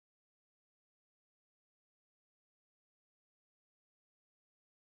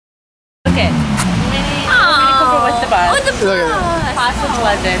Look at that. Classic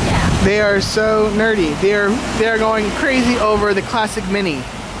legend. Yeah. They are so nerdy. They are going crazy over the Classic Mini.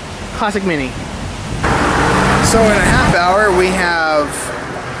 Classic Mini. So in a half hour we have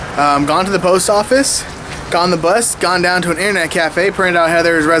gone to the post office, gone on the bus, gone down to an internet cafe, printed out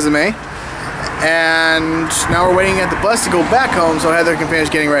Heather's resume, and now we're waiting at the bus to go back home so Heather can finish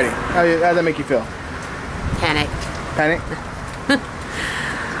getting ready. How does that make you feel? Panic. Panic?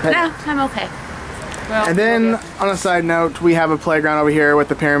 No, I'm okay. Well, And then, on a side note, we have a playground over here with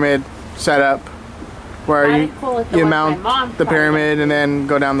the pyramid set up, where you mount the pyramid and then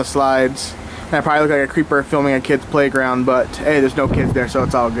go down the slides. And I probably look like a creeper filming a kid's playground, but hey, there's no kids there, so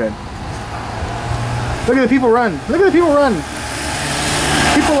it's all good. Look at the people run! Look at the people run!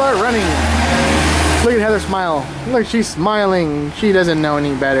 People are running! Look at Heather smile. Look, she's smiling. She doesn't know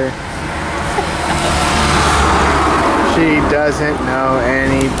any better. She doesn't know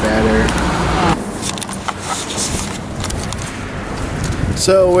any better.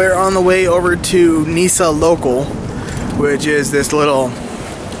 So we're on the way over to Nisa Local, which is this little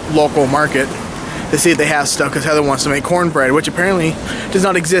local market, to see if they have stuff, because Heather wants to make cornbread, which apparently does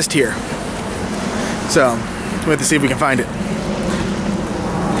not exist here. So we have to see if we can find it.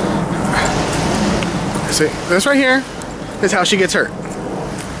 See, this right here is how she gets hurt.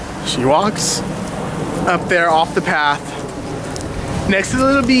 She walks up there off the path next to the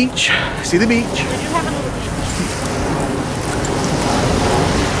little beach. See the beach? We do have a little beach.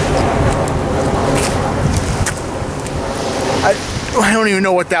 I don't even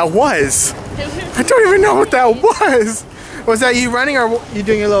know what that was. I don't even know what that was. Was that you running or you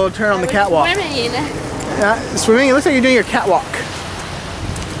doing your little turn on the catwalk? Swimming. Swimming? It looks like you're doing your catwalk.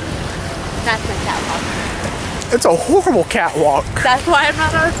 That's my catwalk. It's a horrible catwalk. That's why I'm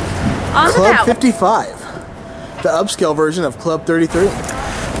not on the Club catwalk. 55. The upscale version of Club 33.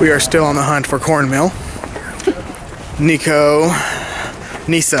 We are still on the hunt for cornmeal.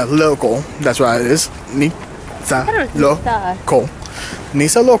 Nisa Local. That's what it is. Nisa Local.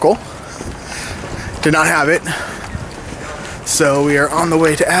 Nisa Local. Did not have it. So we are on the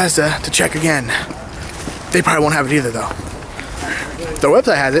way to Asda to check again. They probably won't have it either though. The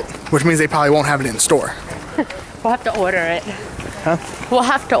website has it, which means they probably won't have it in store. We'll have to order it. Huh? We'll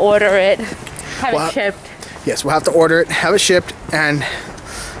have to order it. Have it shipped. Yes, we'll have to order it, have it shipped, and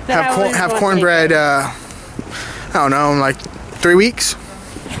have cornbread, I don't know, in like 3 weeks?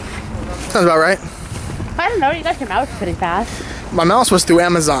 Sounds about right. I don't know, you got your mouse pretty fast. My mouse was through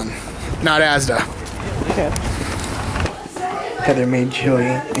Amazon, not Asda. Okay. Heather made chili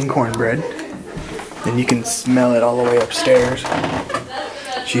and cornbread, and you can smell it all the way upstairs.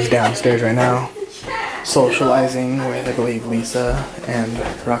 She's downstairs right now, socializing with, I believe, Lisa and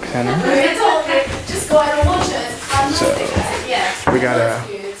Roxana. Just go ahead and watch it. So we got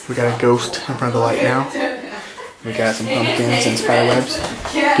a ghost in front of the light now. We got some pumpkins and spiderwebs,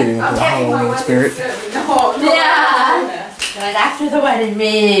 getting into the Halloween spirit. Yeah. Like after the wedding,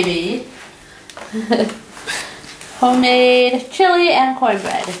 maybe. Homemade chili and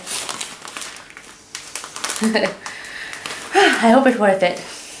cornbread. I hope it's worth it.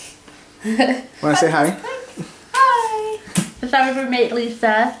 Want to say hi? Hi. This is our roommate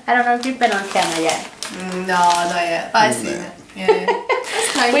Lisa. I don't know if you've been on camera yet. No, not yet. But I've seen it. Yeah.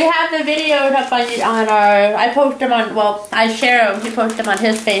 We have the videos up on our, I post them on, well, I share them. He posts them on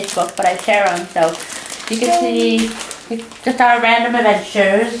his Facebook, but I share them, so you can see just our random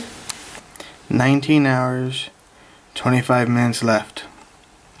adventures. 19 hours, 25 minutes left.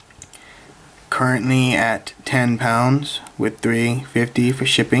 Currently at 10 pounds with $3.50 for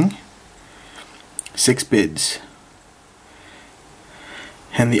shipping. 6 bids.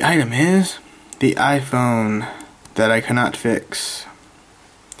 And the item is the iPhone that I cannot fix.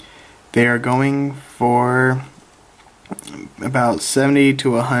 They are going for about 70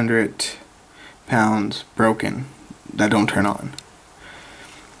 to 100 pounds broken that don't turn on.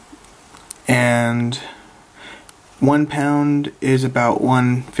 And 1 pound is about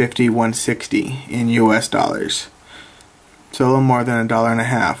 $150, $160 in US dollars. So a little more than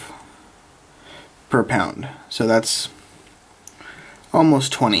 $1.50 per pound. So that's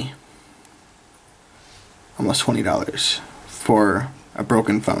almost $20 for a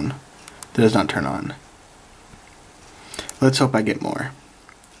broken phone that does not turn on. Let's hope I get more.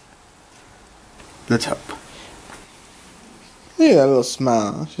 Let's hope. Look at that little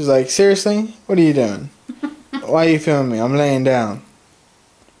smile. She's like, seriously? What are you doing? Why are you filming me? I'm laying down.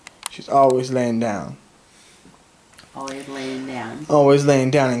 She's always laying down. Always laying down. Always laying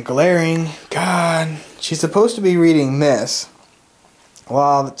down and glaring. God. She's supposed to be reading this.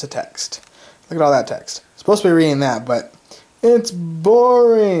 Well, it's a text. Look at all that text. Supposed to be reading that, but it's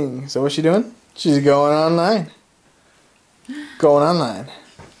boring. So what's she doing? She's going online. going online.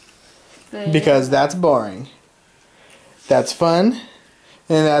 Because that's boring. That's fun.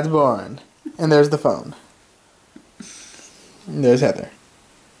 And that's boring. And there's the phone. And there's Heather.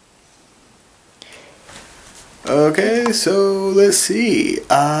 Okay, so let's see.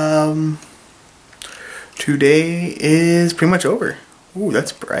 Today is pretty much over. Ooh,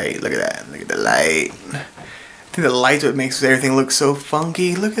 that's bright. Look at that. Look at the light. I think the light's what makes everything look so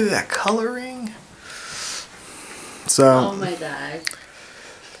funky. Look at that coloring. So, oh my gosh.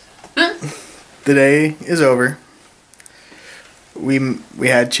 the day is over. We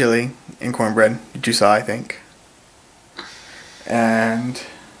had chili and cornbread, which you saw, I think. And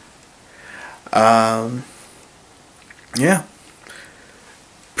yeah,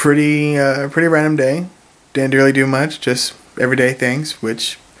 pretty random day. Didn't really do much, just everyday things,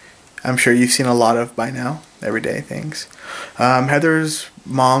 which I'm sure you've seen a lot of by now. Everyday things. Heather's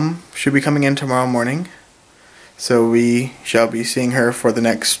mom should be coming in tomorrow morning, so we shall be seeing her for the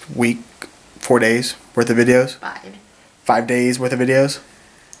next week, 4 days worth of videos. 5 days worth of videos.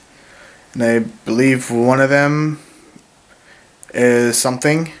 And I believe one of them is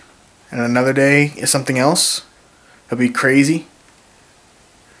something, and another day is something else. It'll be crazy.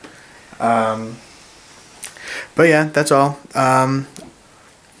 But yeah, that's all.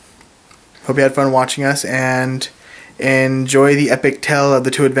 Hope you had fun watching us, and enjoy the epic tale of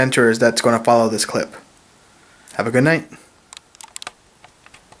the two adventurers that's going to follow this clip. Have a good night.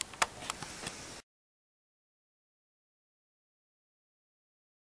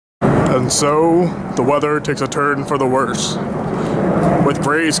 And so, the weather takes a turn for the worse. With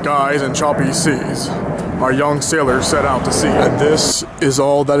gray skies and choppy seas, our young sailors set out to sea. And this is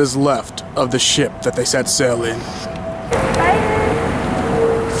all that is left of the ship that they set sail in.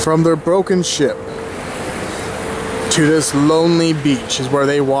 From their broken ship to this lonely beach is where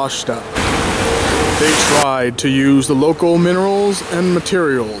they washed up. They tried to use the local minerals and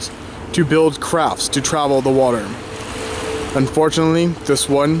materials to build crafts to travel the water. Unfortunately, this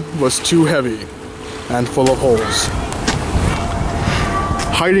one was too heavy and full of holes.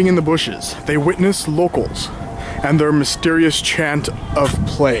 Hiding in the bushes, they witnessed locals and their mysterious chant of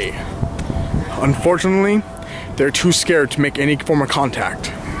play. Unfortunately, they're too scared to make any form of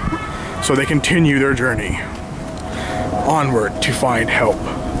contact, so they continue their journey onward to find help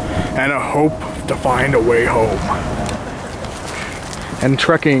and a hope to find a way home. And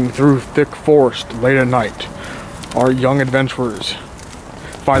trekking through thick forest late at night, our young adventurers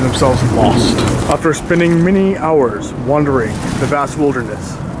find themselves lost. After spending many hours wandering the vast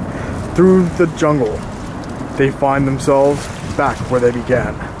wilderness through the jungle, they find themselves back where they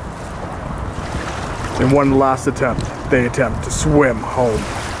began. In one last attempt, they attempt to swim home.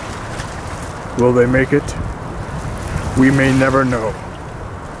 Will they make it? We may never know.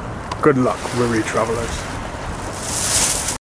 Good luck, weary travelers.